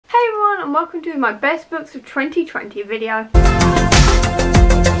and welcome to my best books of 2020 video.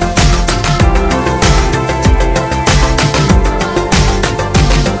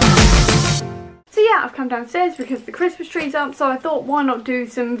 So yeah, I've come downstairs because the Christmas tree's up, so I thought why not do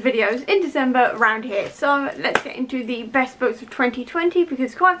some videos in December around here. So let's get into the best books of 2020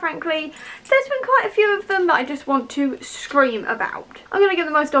 because quite frankly, there's been quite a few of them that I just want to scream about. I'm going to get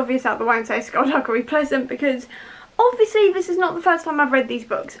the most obvious out of the way and say Skullduggery Pleasant because obviously this is not the first time I've read these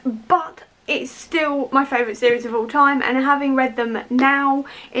books, but it's still my favourite series of all time, and having read them now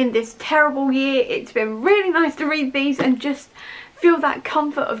in this terrible year, it's been really nice to read these and just feel that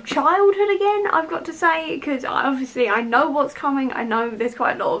comfort of childhood again, I've got to say, because obviously I know what's coming. I know there's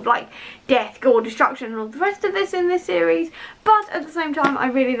quite a lot of like death, gore, destruction and all the rest of this in this series, but at the same time I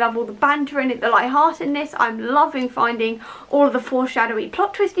really love all the banter in it, the lightheartedness. I'm loving finding all of the foreshadowy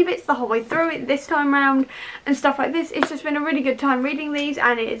plot twisty bits the whole way through it this time round and stuff like this. It's just been a really good time reading these,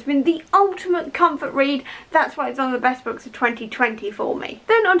 and it's been the ultimate comfort read. That's why it's one of the best books of 2020 for me.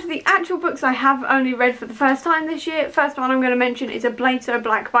 Then onto the actual books I have only read for the first time this year. First one I'm going to mention is A Blade So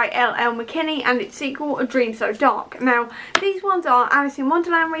Black by L.L. McKinney and its sequel A Dream So Dark. Now these ones are Alice in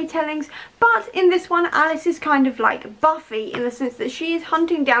Wonderland retellings, but in this one Alice is kind of like Buffy in the sense that she is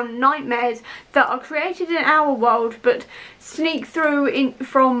hunting down nightmares that are created in our world but sneak through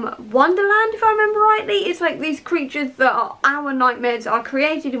from Wonderland, if I remember rightly. It's like these creatures that are our nightmares are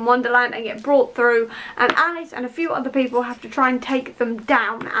created in Wonderland and get brought through, and Alice and a few other people have to try and take them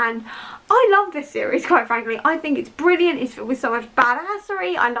down. And I love this series, quite frankly. I think it's brilliant. It's filled with so much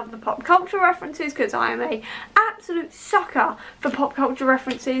badassery. I love the pop culture references because I am a absolute sucker for pop culture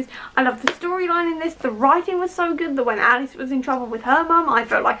references. I love the storyline in this. The writing was so good that when Alice was in trouble with her mum, I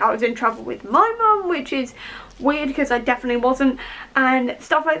felt like I was in trouble with my mum, which is weird because I definitely wasn't, and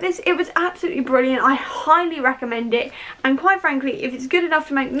stuff like this. It was absolutely brilliant. I highly recommend it, and quite frankly, if it's good enough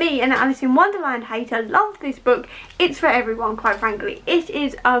to make me an Alice in Wonderland hater love this book, it's for everyone. Quite frankly, it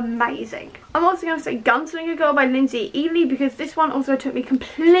is amazing. I'm also going to say Gunslinger Girl by Lindsay Ely because this one also took me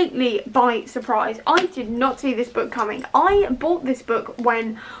completely by surprise. I did not see this book coming. I bought this book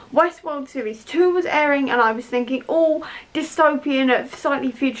when Westworld Series 2 was airing, and I was thinking, oh, dystopian,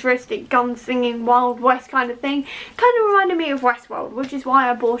 slightly futuristic, gunslinging, Wild West kind of thing. Kind of reminded me of Westworld, which is why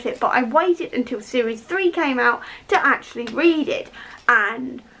I bought it, but I waited until Series 3 came out to actually read it,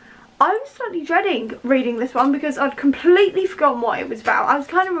 and I was slightly dreading reading this one because I'd completely forgotten what it was about. I was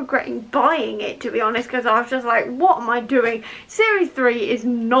kind of regretting buying it, to be honest, because I was just like, what am I doing? Series 3 is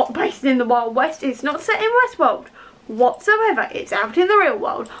not based in the Wild West. It's not set in Westworld whatsoever. It's out in the real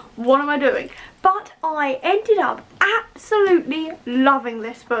world. What am I doing? But I ended up absolutely loving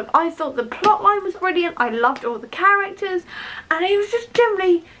this book. I thought the plotline was brilliant. I loved all the characters, and it was just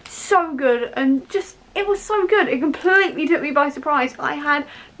generally so good, and just it was so good. It completely took me by surprise. I had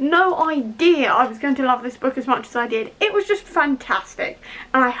no idea I was going to love this book as much as I did. It was just fantastic,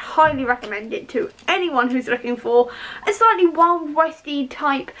 and I highly recommend it to anyone who's looking for a slightly Wild Westy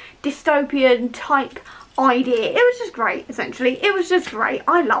type, dystopian type idea. It was just great, essentially. It was just great.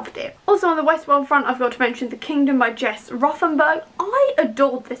 I loved it. Also on the Westworld front, I've got to mention The Kingdom by Jess Rothenberg. I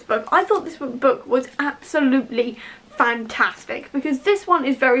adored this book. I thought this book was absolutely fantastic because this one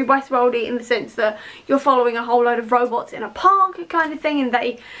is very Westworldy in the sense that you're following a whole load of robots in a park kind of thing, and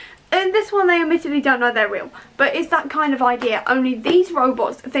in this one they admittedly don't know they're real, but it's that kind of idea, only these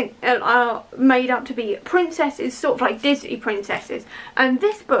robots are made up to be princesses, sort of like Disney princesses, and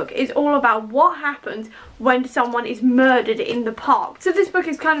this book is all about what happens when someone is murdered in the park. So this book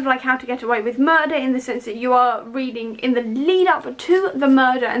is kind of like How to Get Away with Murder in the sense that you are reading in the lead up to the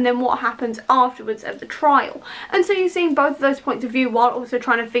murder and then what happens afterwards at the trial. And so you're seeing both of those points of view while also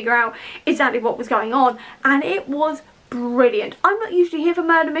trying to figure out exactly what was going on, and it was brilliant. I'm not usually here for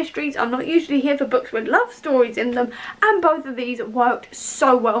murder mysteries. I'm not usually here for books with love stories in them, and both of these worked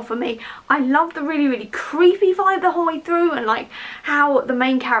so well for me. I loved the really creepy vibe the whole way through, and like how the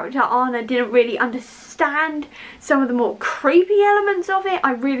main character Anna didn't really understand some of the more creepy elements of it.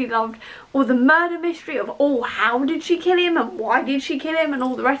 I really loved all the murder mystery of, oh, how did she kill him and why did she kill him and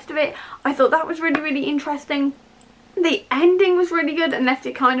all the rest of it. I thought that was really interesting. The ending was really good and left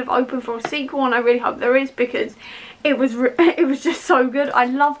it kind of open for a sequel, and I really hope there is because it was just so good. I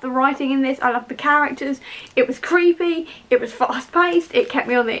loved the writing in this. I loved the characters. It was creepy. It was fast paced. It kept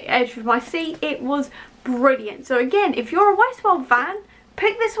me on the edge of my seat. It was brilliant. So again, if you're a Westworld fan,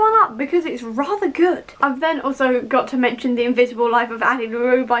 pick this one up because it's rather good. I've then also got to mention The Invisible Life of Addie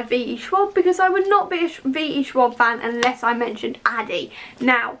LaRue by V.E. Schwab because I would not be a V.E. Schwab fan unless I mentioned Addie.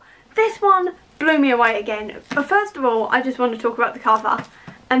 Now, this one blew me away again. But first of all, I just want to talk about the cover,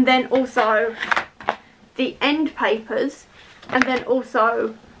 and then also the end papers, and then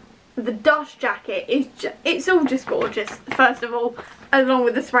also The dust jacket is it's all just gorgeous, first of all, along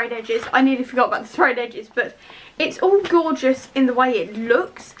with the sprayed edges. I nearly forgot about the sprayed edges, but it's all gorgeous in the way it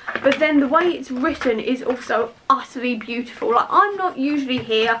looks, but then the way it's written is also utterly beautiful. Like, I'm not usually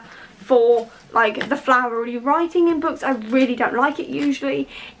here for like the flowery writing in books. I really don't like it usually.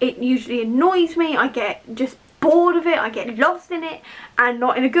 It usually annoys me. I get just bored of it, I get lost in it, and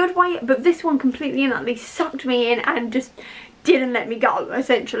not in a good way, but this one completely and utterly sucked me in and just didn't let me go,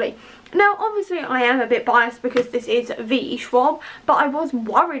 essentially. Now obviously I am a bit biased because this is V.E. Schwab, but I was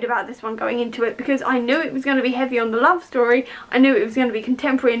worried about this one going into it because I knew it was going to be heavy on the love story. I knew it was going to be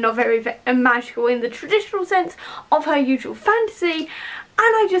contemporary and not very magical in the traditional sense of her usual fantasy, and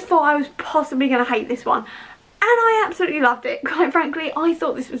I just thought I was possibly going to hate this one. And I absolutely loved it. Quite frankly, I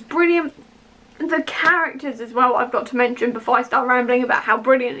thought this was brilliant. The characters as well, I've got to mention before I start rambling about how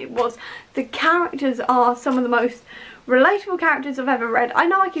brilliant it was. The characters are some of the most relatable characters I've ever read. I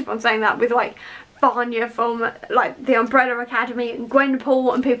know I keep on saying that with like Vanya from like the Umbrella Academy and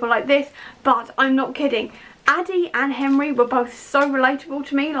Gwenpool and people like this, but I'm not kidding. Addie and Henry were both so relatable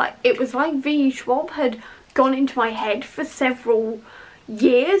to me. Like, it was like V.E. Schwab had gone into my head for several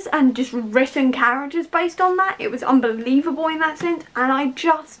years and just written characters based on that. It was unbelievable in that sense, and I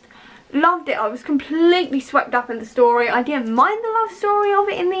just loved it. I was completely swept up in the story. I didn't mind the love story of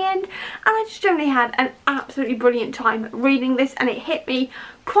it in the end, and I just generally had an absolutely brilliant time reading this, and it hit me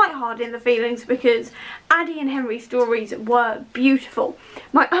quite hard in the feelings because Addie and Henry's stories were beautiful.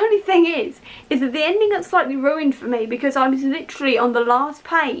 My only thing is that the ending got slightly ruined for me because I was literally on the last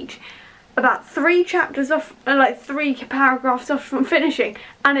page, about 3 chapters off, like 3 paragraphs off from finishing,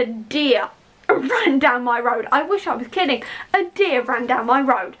 and a deer ran down my road. I wish I was kidding. A deer ran down my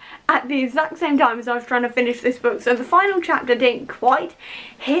road at the exact same time as I was trying to finish this book. So the final chapter didn't quite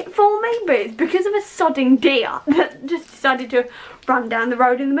hit for me, but it's because of a sodding deer that just decided to run down the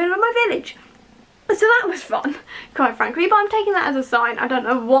road in the middle of my village. So that was fun, quite frankly, but I'm taking that as a sign. I don't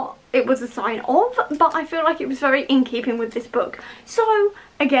know what it was a sign of, but I feel like it was very in keeping with this book. So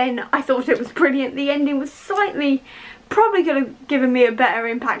again, I thought it was brilliant. The ending was slightly, probably could have given me a better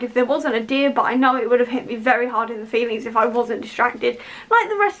impact if there wasn't a deer, but I know it would have hit me very hard in the feelings if I wasn't distracted like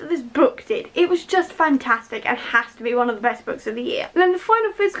the rest of this book did. It was just fantastic and has to be one of the best books of the year. And then the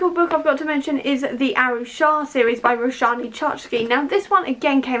final physical book I've got to mention is the Arushar series by Roshani Chokshi. Now this one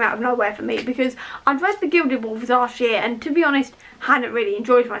again came out of nowhere for me because I'd read The Gilded Wolves last year and, to be honest, hadn't really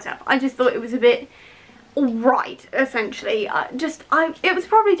enjoyed myself. I just thought it was a bit alright, essentially. It was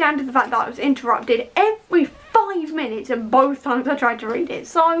probably down to the fact that I was interrupted every 5 minutes and both times I tried to read it,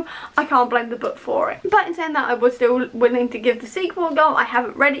 so I can't blame the book for it. But in saying that, I was still willing to give the sequel a go. I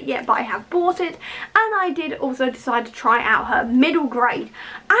haven't read it yet, but I have bought it, and I did also decide to try out her middle grade,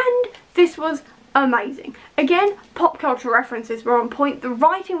 and this was amazing. Again, pop culture references were on point, the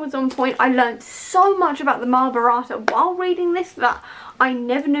writing was on point. I learned so much about the Mahabharata while reading this that I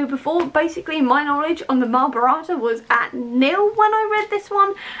never knew before. Basically, my knowledge on the Mahabharata was at nil when I read this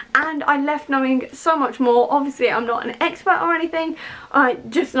one, and I left knowing so much more. Obviously, I'm not an expert or anything. I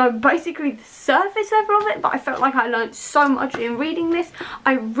just know basically the surface level of it, but I felt like I learned so much in reading this.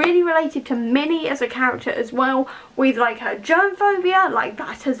 I really related to Minnie as a character as well, with like her germ phobia. Like,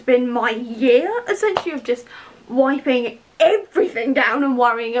 that has been my year, essentially, of just wiping everything down and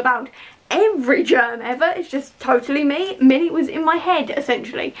worrying about every germ ever. It's just totally me. Minnie was in my head,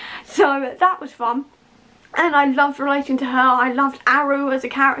 essentially. So that was fun. And I loved relating to her. I loved Aru as a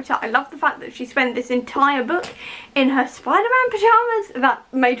character. I loved the fact that she spent this entire book in her Spider-Man pyjamas. That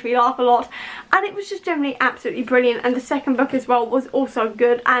made me laugh a lot. And it was just generally absolutely brilliant. And the second book as well was also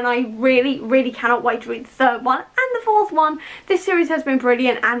good. And I really, really cannot wait to read the third one and the fourth one. This series has been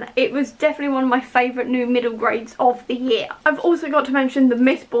brilliant, and it was definitely one of my favourite new middle grades of the year. I've also got to mention the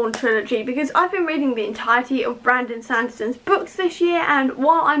Mistborn trilogy because I've been reading the entirety of Brandon Sanderson's books this year, and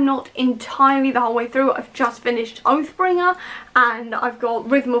while I'm not entirely the whole way through, I've just finished Oathbringer, and I've got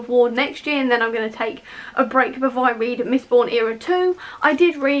Rhythm of War next year, and then I'm going to take a break before I read Mistborn Era 2. I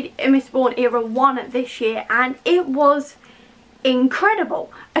did read Mistborn Era 1 this year, and it was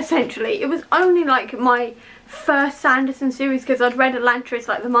incredible, essentially. It was only like my first Sanderson series because I'd read Elantris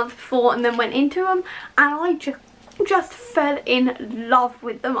like the month before and then went into them, and I just fell in love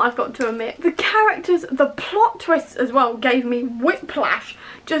with them, I've got to admit. The characters, the plot twists as well gave me whiplash.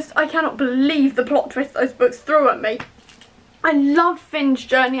 I cannot believe the plot twist those books threw at me. I loved Finn's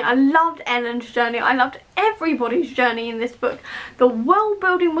journey, I loved Ellen's journey, I loved everybody's journey in this book. The world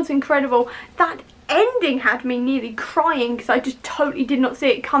building was incredible. That ending had me nearly crying because I just totally did not see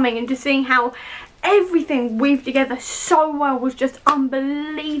it coming, and just seeing how everything weaved together so well, was just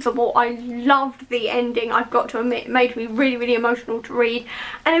unbelievable. I loved the ending, I've got to admit. It made me really, really emotional to read,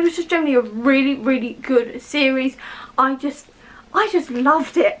 and it was just generally a really, really good series. I just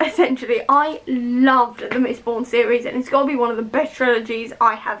loved it, essentially. I loved the Mistborn series, and it's got to be one of the best trilogies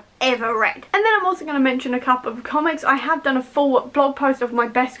I have ever read. And then I'm also going to mention a couple of comics. I have done a full blog post of my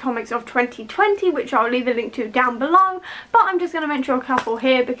best comics of 2020, which I'll leave a link to down below, but I'm just going to mention a couple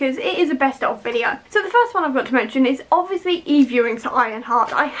here because it is a best of video. So the first one I've got to mention is obviously e-viewings to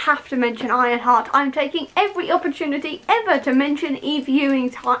Ironheart. I have to mention Ironheart. I'm taking every opportunity ever to mention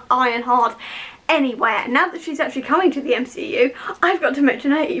e-viewings to Ironheart anywhere. Now that she's actually coming to the MCU, I've got to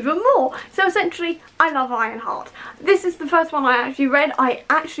mention her even more. So essentially, I love Ironheart. This is the first one I actually read. I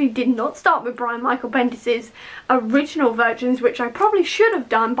actually did not start with Brian Michael Bendis' original versions, which I probably should have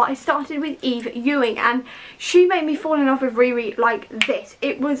done, but I started with Eve Ewing, and she made me fall in love with Riri like this.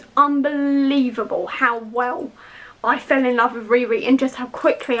 It was unbelievable how well I fell in love with Riri and just how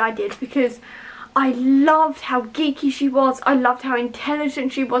quickly I did, because I loved how geeky she was, I loved how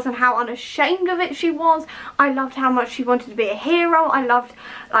intelligent she was and how unashamed of it she was. I loved how much she wanted to be a hero. I loved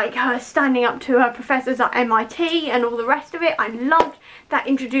like her standing up to her professors at MIT and all the rest of it. I loved that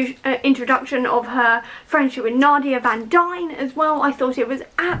introduction of her friendship with Nadia Van Dyne as well. I thought it was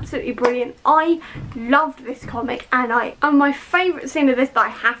absolutely brilliant. I loved this comic, and my favourite scene of this that I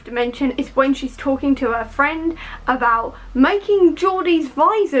have to mention is when she's talking to her friend about making Geordie's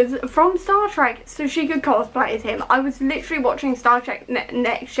visors from Star Trek so she could cosplay as him. I was literally watching Star Trek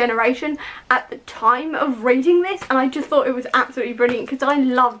Next Generation at the time of reading this, and I just thought it was absolutely brilliant because I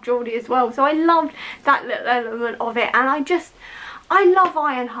love Geordie as well. So I loved that little element of it, and I love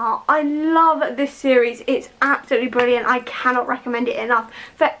Ironheart. I love this series. It's absolutely brilliant. I cannot recommend it enough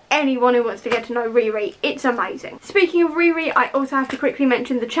for anyone who wants to get to know Riri. It's amazing. Speaking of Riri, I also have to quickly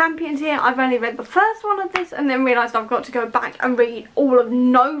mention the Champions here. I've only read the first one of this and then realised I've got to go back and read all of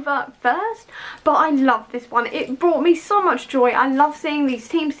Nova first. But I love this one. It brought me so much joy. I love seeing these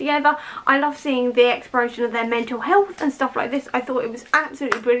teams together. I love seeing the exploration of their mental health and stuff like this. I thought it was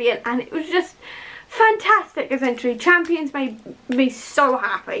absolutely brilliant, and it was just fantastic, essentially. Champions made me so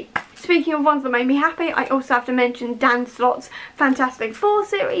happy. Speaking of ones that made me happy, I also have to mention Dan Slott's Fantastic Four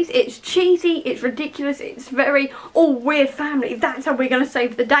series. It's cheesy, it's ridiculous, it's very, oh, we're family, that's how we're going to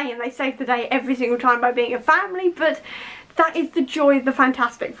save the day, and they save the day every single time by being a family, but that is the joy of the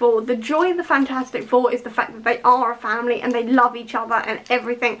Fantastic Four. The joy of the Fantastic Four is the fact that they are a family and they love each other and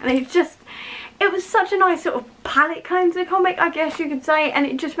everything, and it's just, it was such a nice sort of palate cleanser comic, I guess you could say, and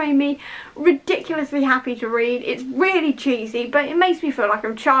it just made me ridiculously happy to read. It's really cheesy, but it makes me feel like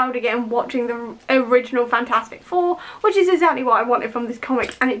I'm a child again watching the original Fantastic Four, which is exactly what I wanted from this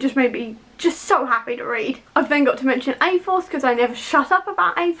comic, and it just made me just so happy to read. I've then got to mention A-Force because I never shut up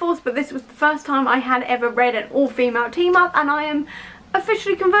about A-Force, but this was the first time I had ever read an all-female team-up, and I am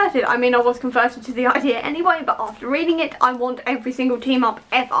officially converted. I mean, I was converted to the idea anyway, but after reading it, I want every single team-up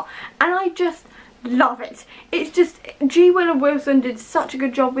ever, and I just love it. It's just, G. Willow Wilson did such a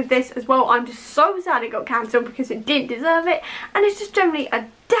good job with this as well. I'm just so sad it got cancelled because it did deserve it, and it's just generally a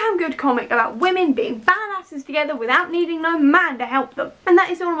damn good comic about women being badasses together without needing no man to help them. And that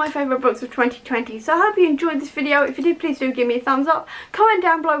is one of my favourite books of 2020. So I hope you enjoyed this video. If you did, please do give me a thumbs up. Comment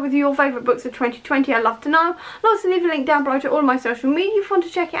down below with your favourite books of 2020. I'd love to know. I'll also leave a link down below to all my social media if you want to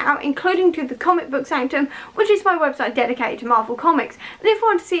check it out, including to the Comic Book Sanctum, which is my website dedicated to Marvel Comics. And if you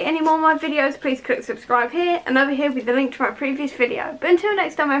want to see any more of my videos, please click subscribe here, and over here will be the link to my previous video. But until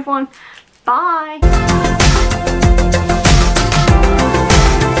next time, everyone, bye!